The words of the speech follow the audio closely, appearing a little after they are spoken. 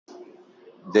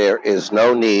There is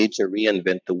no need to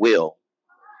reinvent the wheel.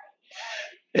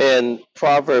 In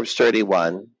Proverbs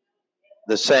 31,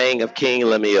 the saying of King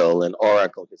Lemuel, an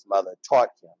oracle his mother taught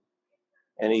him,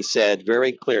 and he said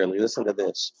very clearly, listen to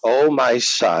this, O my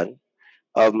son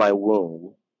of my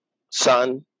womb,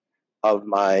 son of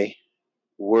my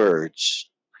words,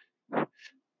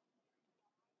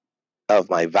 of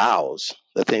my vows,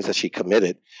 the things that she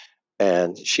committed.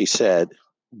 And she said,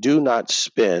 do not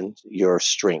spend your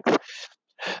strength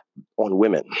on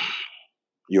women,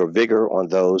 your vigor on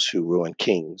those who ruin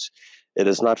kings. It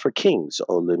is not for kings,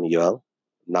 O Lemuel,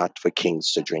 not for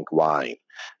kings to drink wine,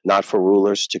 not for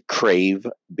rulers to crave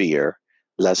beer,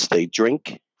 lest they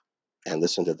drink, and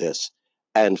listen to this,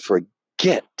 and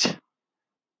forget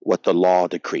what the law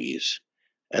decrees,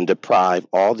 and deprive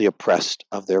all the oppressed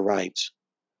of their rights.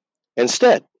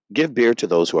 Instead, give beer to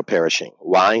those who are perishing,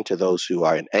 wine to those who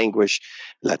are in anguish.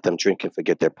 Let them drink and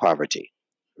forget their poverty.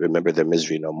 Remember their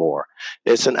misery no more.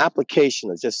 It's an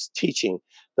application of just teaching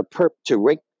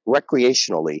to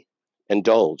recreationally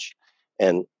indulge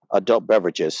in adult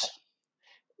beverages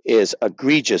is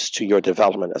egregious to your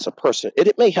development as a person.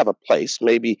 It may have a place,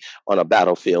 maybe on a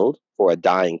battlefield for a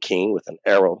dying king with an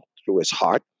arrow through his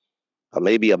heart, or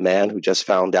maybe a man who just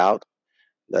found out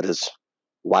that his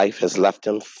wife has left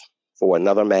him for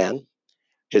another man,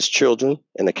 his children,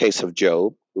 in the case of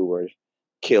Job, who were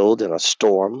killed in a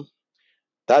storm.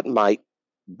 That might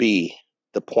be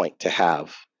the point to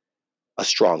have a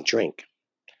strong drink,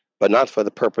 but not for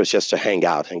the purpose just to hang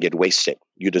out and get wasted.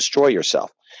 You destroy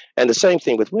yourself. And the same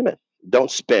thing with women. Don't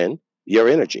spend your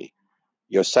energy,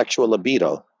 your sexual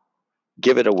libido,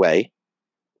 give it away,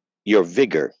 your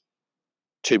vigor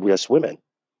to just women.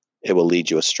 It will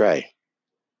lead you astray.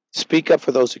 Speak up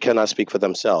for those who cannot speak for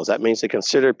themselves. That means to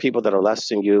consider people that are less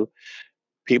than you,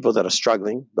 people that are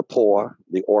struggling, the poor,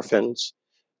 the orphans.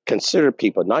 Consider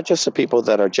people, not just the people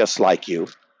that are just like you,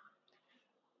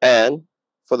 and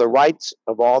for the rights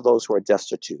of all those who are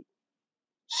destitute.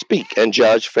 Speak and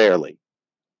judge fairly.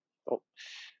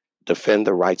 Defend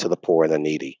the rights of the poor and the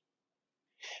needy.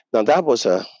 Now, that was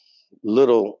a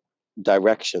little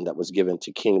direction that was given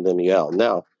to King Lemuel.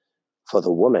 Now, for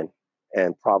the woman,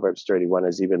 and Proverbs 31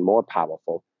 is even more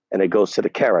powerful, and it goes to the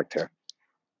character.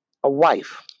 A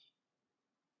wife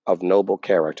of noble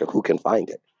character, who can find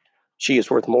it? She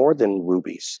is worth more than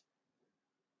rubies.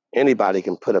 Anybody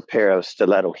can put a pair of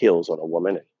stiletto heels on a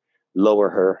woman and lower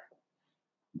her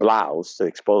blouse to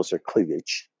expose her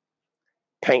cleavage,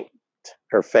 paint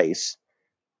her face,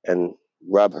 and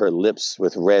rub her lips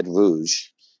with red rouge,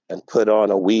 and put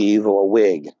on a weave or a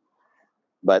wig.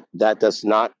 But that does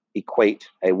not equate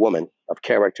a woman of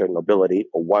character and nobility,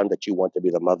 or one that you want to be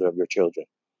the mother of your children.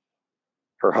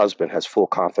 Her husband has full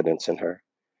confidence in her.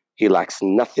 He lacks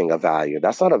nothing of value.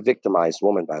 That's not a victimized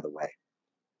woman, by the way.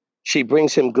 She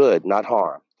brings him good, not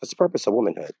harm. That's the purpose of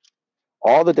womanhood.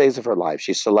 All the days of her life,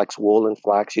 she selects wool and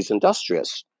flax. She's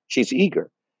industrious. She's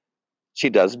eager. She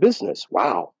does business.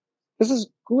 Wow. This is,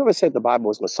 whoever said the Bible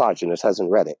was misogynist hasn't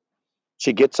read it.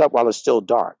 She gets up while it's still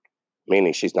dark,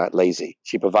 meaning she's not lazy.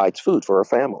 She provides food for her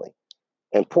family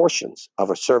and portions of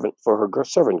her servant for her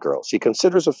servant girls. She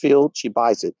considers a field, she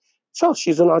buys it. So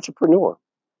she's an entrepreneur.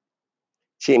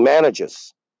 She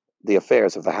manages the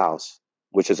affairs of the house,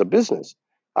 which is a business.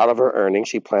 Out of her earnings,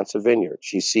 she plants a vineyard.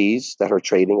 She sees that her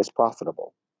trading is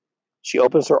profitable. She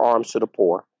opens her arms to the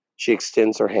poor. She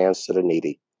extends her hands to the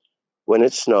needy. When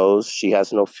it snows, she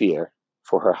has no fear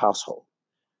for her household,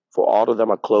 for all of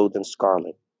them are clothed in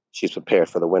scarlet. She's prepared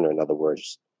for the winter, in other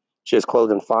words. She is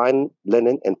clothed in fine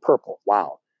linen and purple.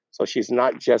 Wow. So she's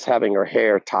not just having her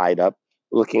hair tied up,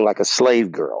 looking like a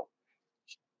slave girl.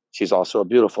 She's also a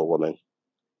beautiful woman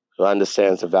who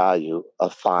understands the value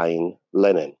of fine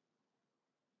linen.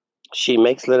 She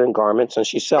makes linen garments and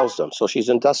she sells them. So she's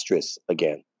industrious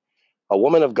again. A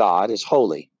woman of God is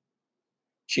holy.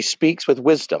 She speaks with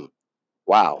wisdom.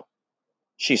 Wow.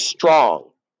 She's strong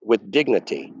with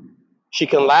dignity. She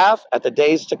can laugh at the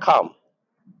days to come.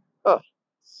 Huh.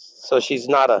 So she's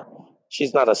not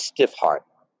a stiff heart.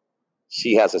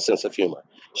 She has a sense of humor.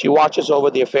 She watches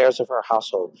over the affairs of her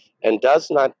household and does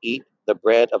not eat the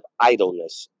bread of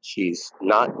idleness. She's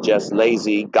not just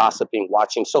lazy, gossiping,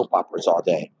 watching soap operas all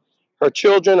day. Her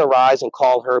children arise and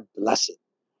call her blessed.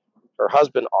 Her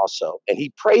husband also, and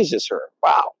he praises her.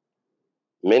 Wow.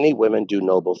 Many women do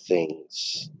noble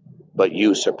things, but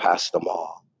you surpass them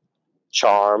all.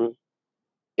 Charm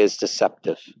is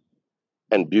deceptive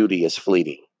and beauty is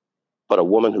fleeting, but a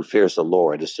woman who fears the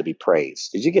Lord is to be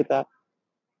praised. Did you get that?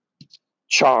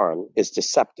 Charm is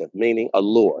deceptive, meaning a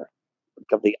lure. Think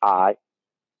of the eye.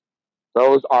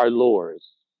 Those are lures.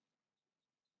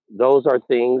 Those are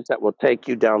things that will take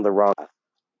you down the wrong path.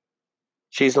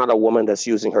 She's not a woman that's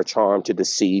using her charm to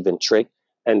deceive and trick.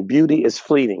 And beauty is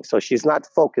fleeting. So she's not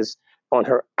focused on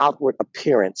her outward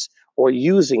appearance or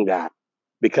using that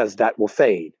because that will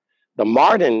fade. The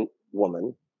modern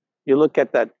woman, you look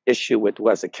at that issue with,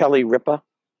 was it Kelly Ripa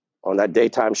on that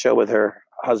daytime show with her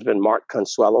husband, Mark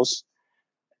Consuelos,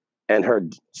 and her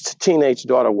teenage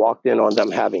daughter walked in on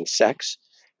them having sex.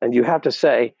 And you have to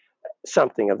say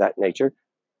something of that nature.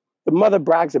 The mother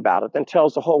brags about it and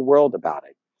tells the whole world about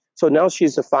it. So now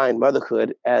she's defined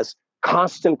motherhood as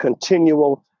constant,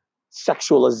 continual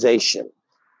sexualization.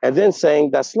 And then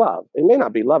saying that's love. It may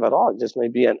not be love at all. It just may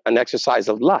be an exercise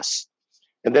of lust.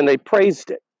 And then they praised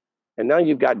it. And now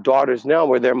you've got daughters now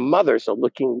where their mothers are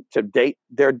looking to date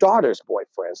their daughter's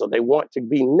boyfriend. So they want to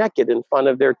be naked in front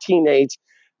of their teenage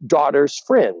daughter's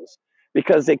friends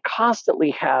because they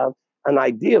constantly have an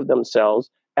idea of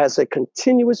themselves as a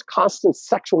continuous, constant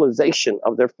sexualization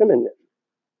of their femininity.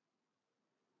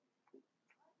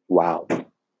 Wow.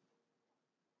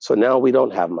 So now we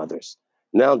don't have mothers.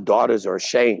 Now daughters are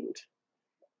ashamed.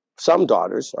 Some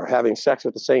daughters are having sex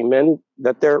with the same men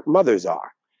that their mothers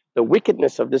are. The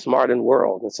wickedness of this modern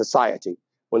world and society,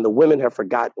 when the women have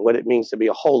forgotten what it means to be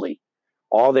a holy,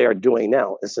 all they are doing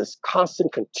now is this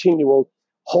constant, continual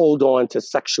hold on to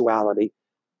sexuality.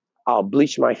 I'll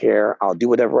bleach my hair. I'll do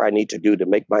whatever I need to do to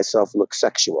make myself look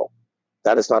sexual.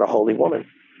 That is not a holy woman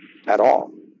at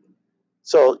all.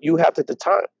 So you have to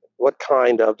determine what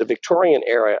kind of the Victorian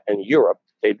era in Europe,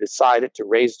 they decided to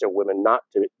raise their women not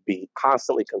to be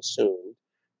constantly consumed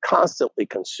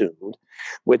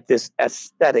with this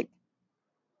aesthetic,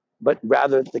 but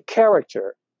rather the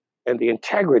character and the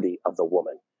integrity of the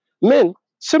woman. Men,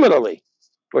 similarly,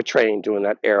 were trained during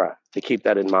that era to keep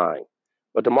that in mind.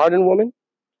 But the modern woman,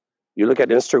 you look at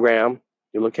Instagram,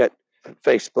 you look at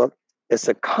Facebook, it's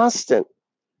a constant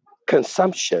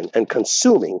consumption and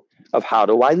consuming of how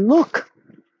do I look?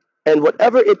 And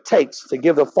whatever it takes to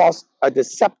give a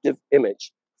deceptive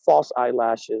image, false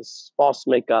eyelashes, false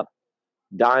makeup,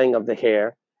 dyeing of the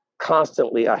hair,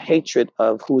 constantly a hatred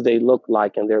of who they look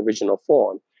like in their original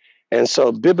form. And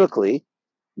so biblically,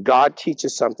 God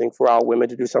teaches something for our women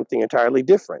to do something entirely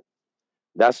different.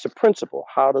 That's the principle.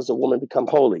 How does a woman become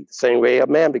holy? The same way a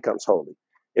man becomes holy,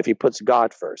 if he puts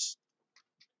God first.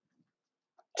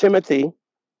 Timothy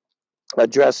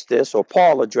addressed this, or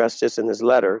Paul addressed this in his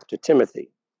letter to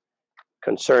Timothy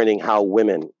concerning how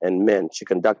women and men should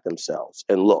conduct themselves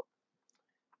and look.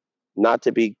 Not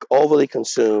to be overly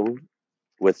consumed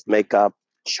with makeup,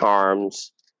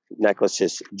 charms,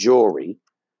 necklaces, jewelry,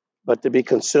 but to be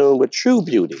consumed with true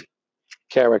beauty,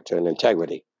 character, and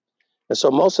integrity. And so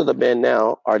most of the men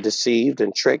now are deceived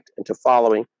and tricked into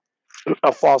following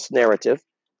a false narrative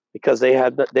because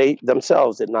they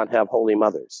themselves did not have holy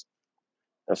mothers.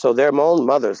 And so their own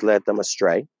mothers led them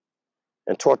astray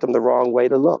and taught them the wrong way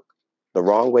to look, the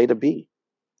wrong way to be.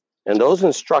 And those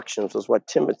instructions was what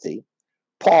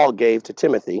Paul gave to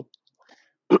Timothy,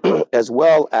 as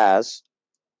well as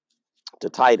to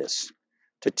Titus,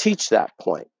 to teach that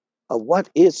point of what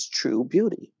is true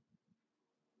beauty.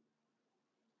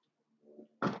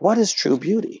 What is true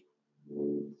beauty?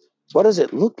 What does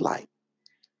it look like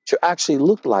to actually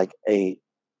look like a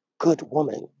good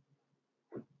woman?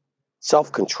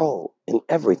 Self-control in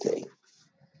everything.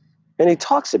 And he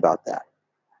talks about that.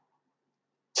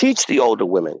 Teach the older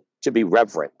women to be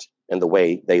reverent in the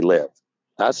way they live.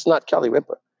 That's not Kelly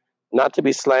Ripa. Not to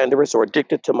be slanderous or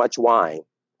addicted to much wine.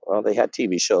 Well, they had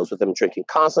TV shows with them drinking,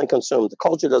 constantly consumed. The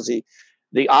culture does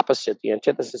the opposite, the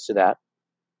antithesis to that.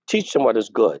 Teach them what is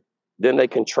good. Then they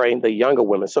can train the younger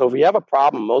women. So if we have a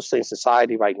problem mostly in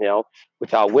society right now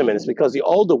with our women, it's because the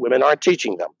older women aren't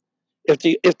teaching them. If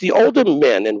the older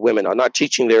men and women are not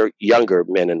teaching their younger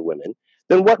men and women,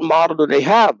 then what model do they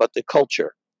have but the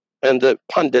culture and the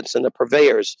pundits and the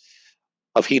purveyors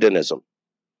of hedonism?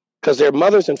 Because their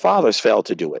mothers and fathers failed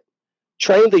to do it.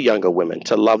 Train the younger women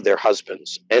to love their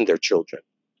husbands and their children,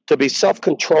 to be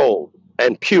self-controlled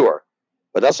and pure.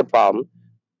 But that's a problem.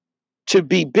 To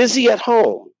be busy at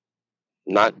home,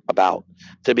 not about.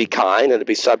 To be kind and to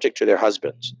be subject to their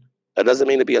husbands. That doesn't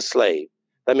mean to be a slave.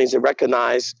 That means to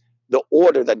recognize the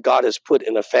order that God has put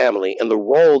in a family and the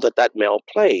role that that male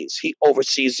plays. He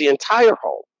oversees the entire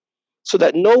home so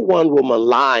that no one will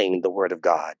malign the word of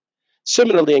God.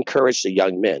 Similarly, encourage the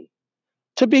young men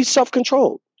to be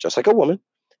self-controlled, just like a woman.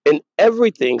 In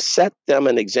everything, set them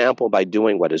an example by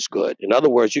doing what is good. In other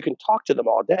words, you can talk to them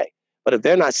all day, but if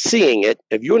they're not seeing it,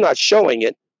 if you're not showing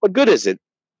it, what good is it?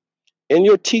 In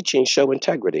your teaching, show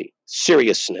integrity,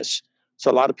 seriousness.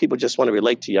 So a lot of people just want to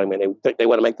relate to young men. They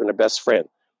want to make them their best friend.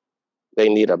 They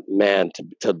need a man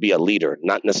to be a leader,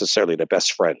 not necessarily their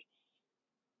best friend.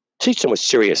 Teach them with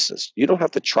seriousness. You don't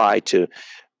have to try to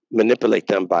manipulate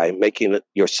them by making it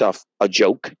yourself a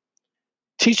joke.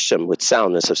 Teach them with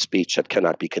soundness of speech that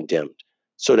cannot be condemned,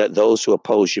 so that those who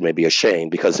oppose you may be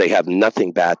ashamed because they have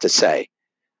nothing bad to say.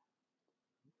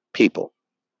 People,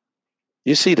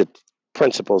 you see the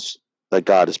principles that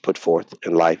God has put forth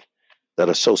in life that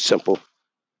are so simple.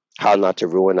 How not to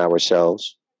ruin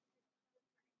ourselves.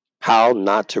 How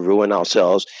not to ruin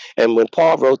ourselves. And when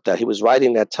Paul wrote that, he was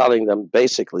writing that telling them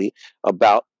basically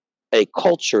about a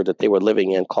culture that they were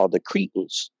living in called the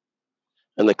Cretans.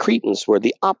 And the Cretans were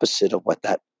the opposite of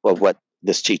what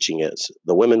this teaching is.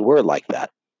 The women were like that.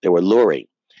 They were luring,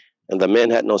 and the men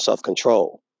had no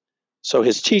self-control. So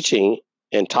his teaching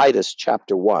in Titus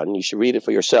chapter 1, you should read it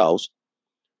for yourselves,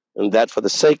 and that for the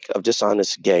sake of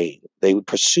dishonest gain, they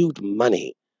pursued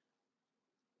money.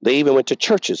 They even went to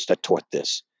churches that taught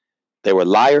this. They were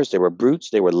liars, they were brutes,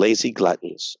 they were lazy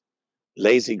gluttons.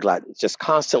 Lazy gluttons, just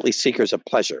constantly seekers of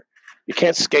pleasure. You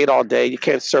can't skate all day, you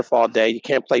can't surf all day, you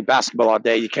can't play basketball all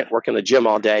day, you can't work in the gym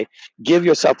all day. Give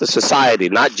yourself to society,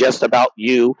 not just about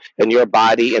you and your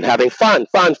body and having fun,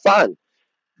 fun, fun.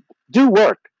 Do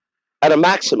work at a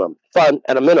maximum, fun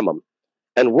at a minimum,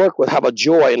 and work with have a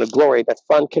joy and a glory that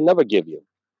fun can never give you.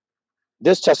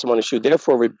 This testimony should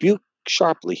therefore rebuke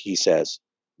sharply, he says.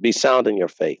 Be sound in your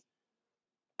faith.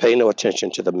 Pay no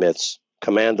attention to the myths.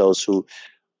 Command those who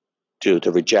do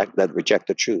to reject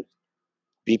the truth.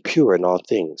 Be pure in all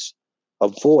things.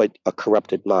 Avoid a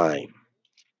corrupted mind.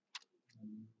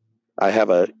 I have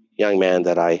a young man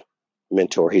that I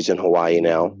mentor. He's in Hawaii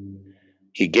now.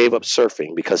 He gave up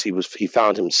surfing because he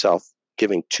found himself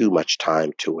giving too much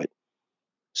time to it.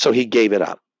 So he gave it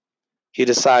up. He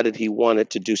decided he wanted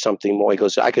to do something more. He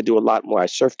goes, I could do a lot more. I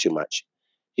surf too much.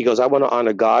 He goes, I want to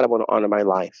honor God. I want to honor my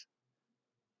life.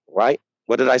 Right?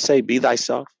 What did I say? Be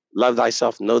thyself, love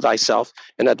thyself, know thyself.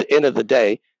 And at the end of the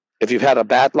day, if you've had a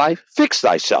bad life, fix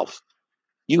thyself.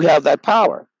 You have that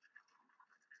power.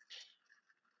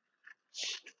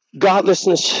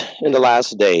 Godlessness in the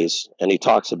last days, and he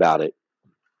talks about it.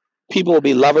 People will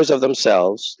be lovers of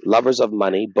themselves, lovers of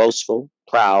money, boastful,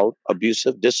 proud,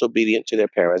 abusive, disobedient to their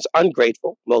parents,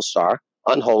 ungrateful, most are,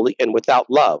 unholy, and without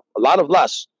love. A lot of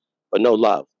lust, but no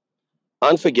love.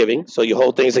 Unforgiving, so you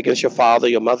hold things against your father,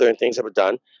 your mother, and things that were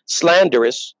done.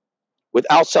 Slanderous,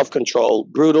 without self-control,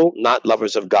 brutal, not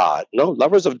lovers of God. No,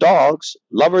 lovers of dogs,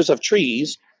 lovers of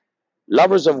trees,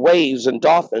 lovers of waves and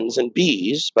dolphins and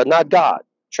bees, but not God.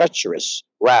 Treacherous,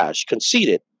 rash,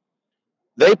 conceited.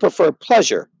 They prefer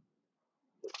pleasure,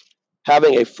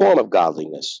 having a form of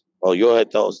godliness. Well, you'll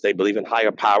hit those. They believe in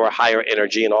higher power, higher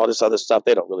energy, and all this other stuff.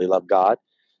 They don't really love God.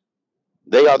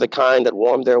 They are the kind that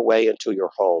worm their way into your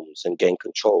homes and gain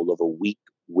control over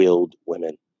weak-willed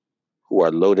women who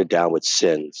are loaded down with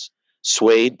sins,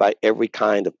 swayed by every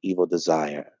kind of evil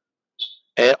desire,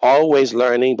 and always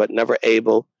learning but never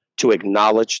able to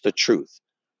acknowledge the truth.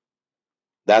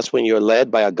 That's when you're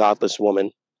led by a godless woman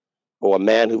or a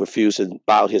man who refuses to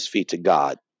bow his feet to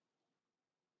God.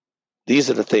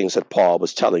 These are the things that Paul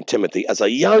was telling Timothy as a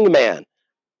young man.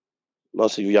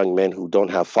 Most of you young men who don't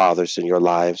have fathers in your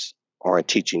lives aren't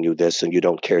teaching you this, and you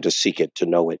don't care to seek it, to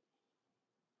know it.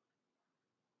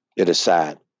 It is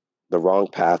sad. The wrong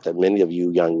path that many of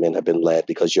you young men have been led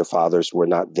because your fathers were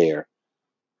not there.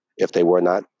 If they were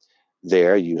not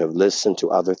there, you have listened to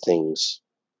other things.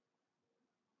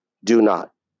 Do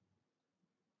not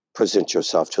present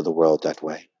yourself to the world that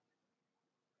way.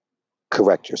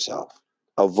 Correct yourself.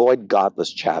 Avoid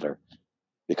godless chatter,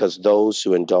 because those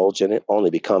who indulge in it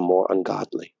only become more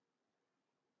ungodly.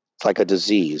 It's like a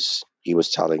disease, he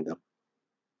was telling them.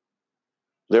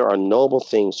 There are noble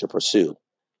things to pursue.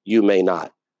 You may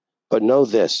not. But know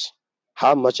this,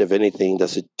 how much of anything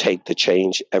does it take to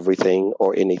change everything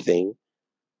or anything?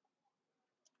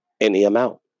 Any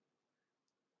amount.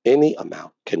 Any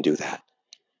amount can do that.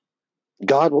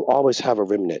 God will always have a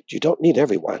remnant. You don't need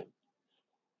everyone.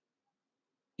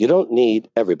 You don't need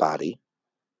everybody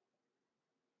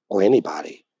or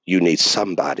anybody. You need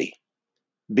somebody.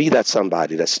 Be that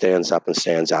somebody that stands up and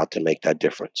stands out to make that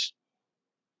difference.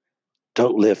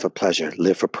 Don't live for pleasure,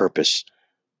 live for purpose.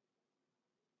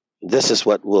 This is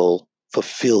what will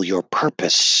fulfill your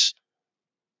purpose.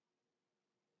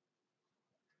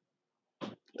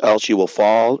 Else you will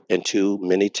fall into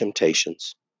many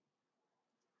temptations.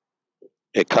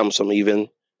 It comes from even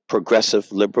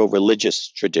progressive liberal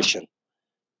religious tradition.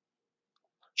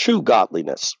 True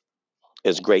godliness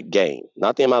is great gain,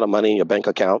 not the amount of money in your bank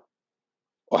account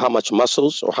or how much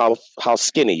muscles or how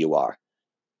skinny you are.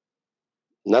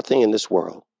 Nothing in this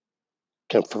world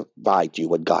can provide you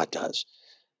what God does.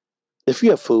 If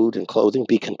you have food and clothing,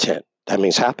 be content. That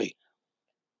means happy.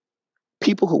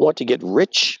 People who want to get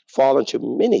rich fall into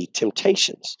many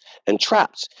temptations and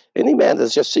traps. Any man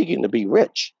that's just seeking to be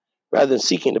rich rather than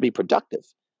seeking to be productive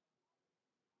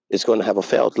is going to have a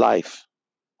failed life.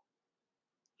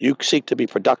 You seek to be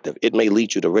productive, it may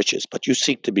lead you to riches, but you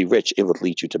seek to be rich, it would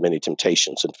lead you to many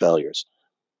temptations and failures.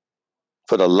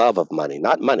 For the love of money,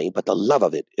 not money, but the love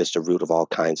of it is the root of all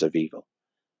kinds of evil.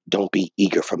 Don't be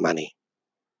eager for money.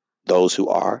 Those who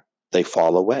are, they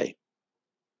fall away.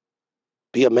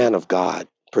 Be a man of God.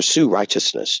 Pursue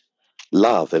righteousness,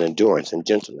 love, and endurance and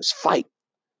gentleness. Fight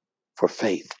for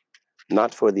faith,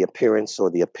 not for the appearance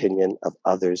or the opinion of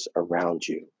others around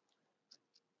you.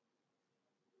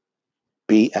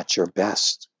 Be at your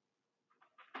best.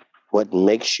 What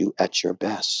makes you at your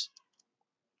best?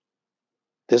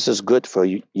 This is good for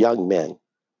young men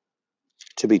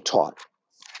to be taught.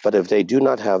 But if they do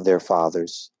not have their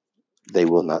fathers, they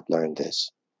will not learn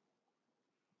this.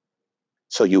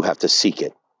 So you have to seek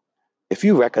it. If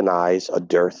you recognize a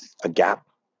dearth, a gap,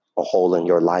 a hole in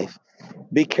your life,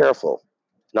 be careful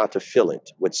not to fill it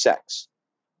with sex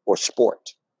or sport,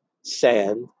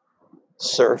 sand,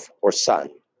 surf, or sun,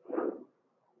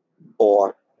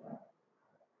 or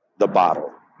the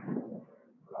bottle.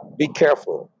 Be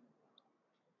careful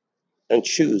and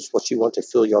choose what you want to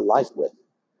fill your life with.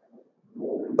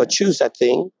 But choose that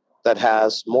thing that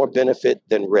has more benefit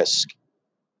than risk.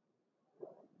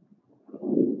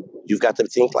 You've got to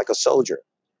think like a soldier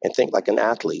and think like an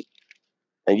athlete.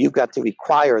 And you've got to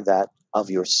require that of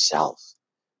yourself.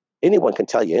 Anyone can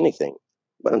tell you anything,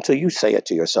 but until you say it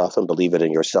to yourself and believe it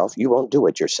in yourself, you won't do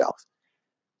it yourself.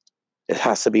 It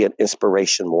has to be an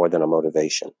inspiration more than a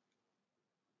motivation.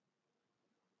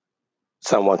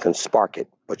 Someone can spark it,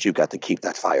 but you've got to keep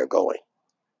that fire going.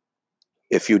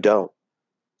 If you don't,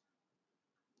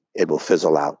 it will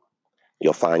fizzle out.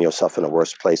 You'll find yourself in a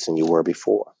worse place than you were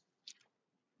before.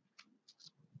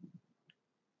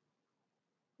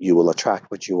 You will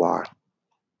attract what you are.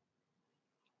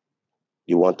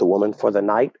 You want the woman for the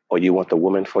night, or you want the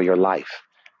woman for your life?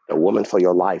 The woman for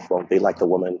your life won't be like the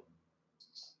woman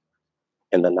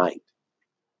in the night,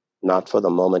 not for the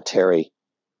momentary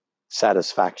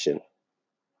satisfaction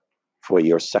for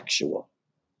your sexual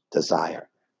desire,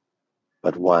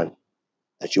 but one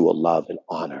that you will love and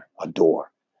honor,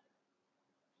 adore.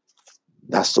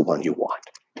 That's the one you want.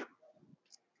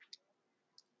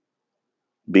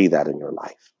 Be that in your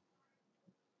life.